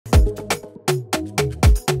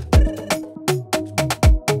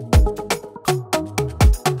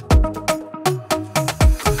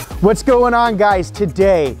What's going on, guys?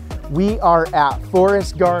 Today we are at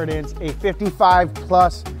Forest Gardens, a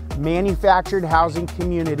 55+ manufactured housing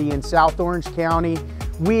community in South Orange County.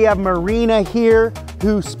 We have Marina here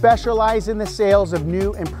who specialize in the sales of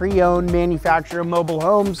new and pre-owned manufactured mobile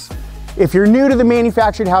homes. If you're new to the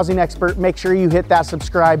Manufactured Housing Expert, make sure you hit that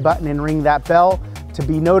subscribe button and ring that bell to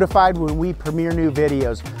be notified when we premiere new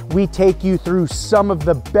videos. We take you through some of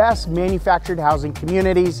the best manufactured housing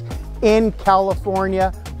communities in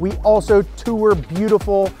California. We also tour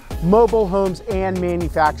beautiful mobile homes and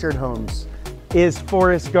manufactured homes. Is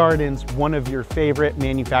Forest Gardens one of your favorite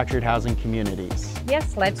manufactured housing communities?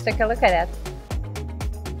 Yes, let's take a look at it.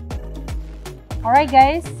 All right,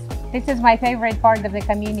 guys, this is my favorite part of the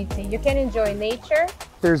community. You can enjoy nature.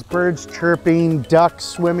 There's birds chirping, ducks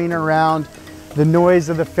swimming around, the noise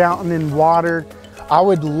of the fountain and water. I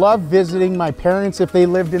would love visiting my parents if they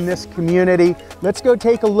lived in this community. Let's go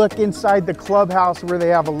take a look inside the clubhouse where they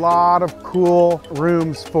have a lot of cool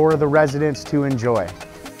rooms for the residents to enjoy.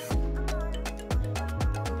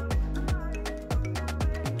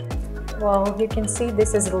 Well, you can see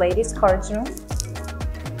this is the ladies' cards room.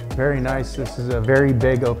 Very nice. This is a very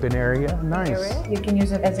big open area. Nice. You can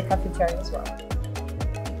use it as a cafeteria as well.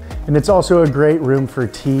 And it's also a great room for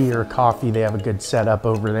tea or coffee. They have a good setup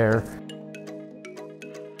over there.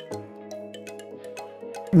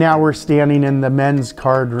 Now we're standing in the men's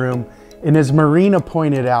card room. And as Marina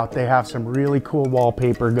pointed out, they have some really cool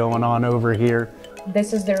wallpaper going on over here.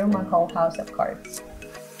 This is the room I call House of Cards.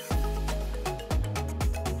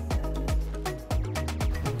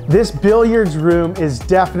 This billiards room is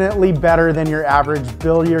definitely better than your average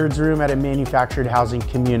billiards room at a manufactured housing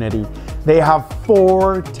community. They have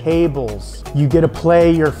 4 tables. You get to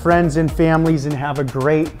play your friends and families and have a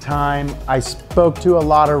great time. I spoke to a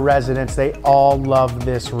lot of residents. They all love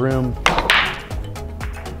this room.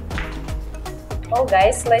 Well,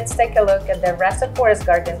 guys, let's take a look at the rest of Forest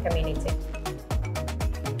Garden community.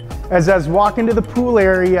 As I was walking to the pool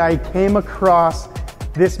area, I came across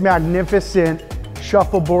this magnificent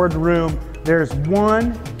shuffleboard room. There's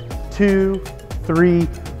 1, 2, 3,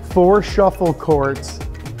 4 shuffle courts.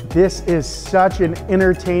 This is such an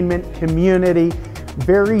entertainment community,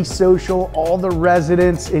 very social. All the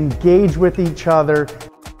residents engage with each other.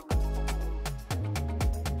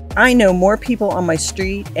 I know more people on my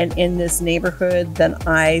street and in this neighborhood than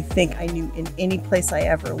I think I knew in any place I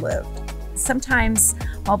ever lived. Sometimes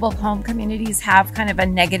mobile home communities have kind of a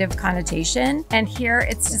negative connotation, and here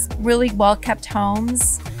it's just really well-kept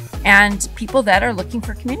homes and people that are looking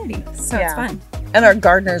for community, so It's fun. And our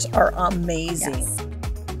gardeners are amazing. Yes.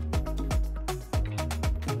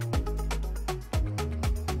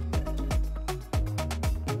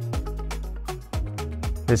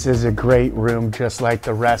 This is a great room, just like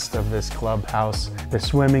the rest of this clubhouse. The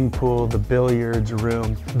swimming pool, the billiards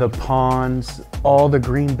room, the ponds, all the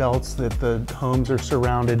green belts that the homes are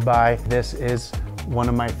surrounded by. This is one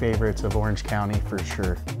of my favorites of Orange County for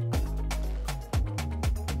sure.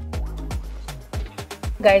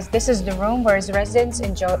 Guys, this is the room where residents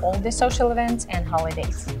enjoy all the social events and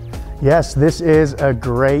holidays. Yes, this is a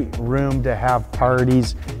great room to have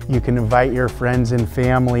parties. You can invite your friends and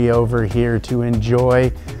family over here to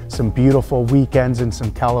enjoy some beautiful weekends and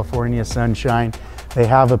some California sunshine. They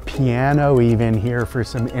have a piano even here for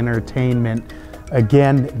some entertainment.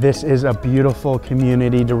 Again, this is a beautiful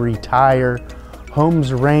community to retire.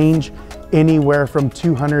 Homes range anywhere from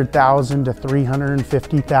 $200,000 to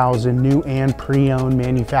 $350,000, new and pre-owned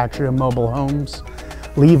manufactured and mobile homes.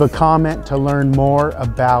 Leave a comment to learn more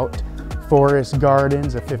about Forest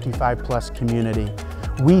Gardens, a 55+ community.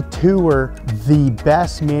 We tour the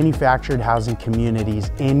best manufactured housing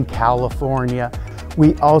communities in California.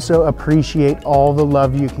 We also appreciate all the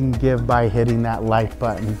love you can give by hitting that like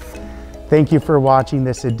button. Thank you for watching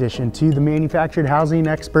this edition to the Manufactured Housing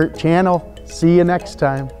Expert channel. See you next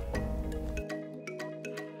time.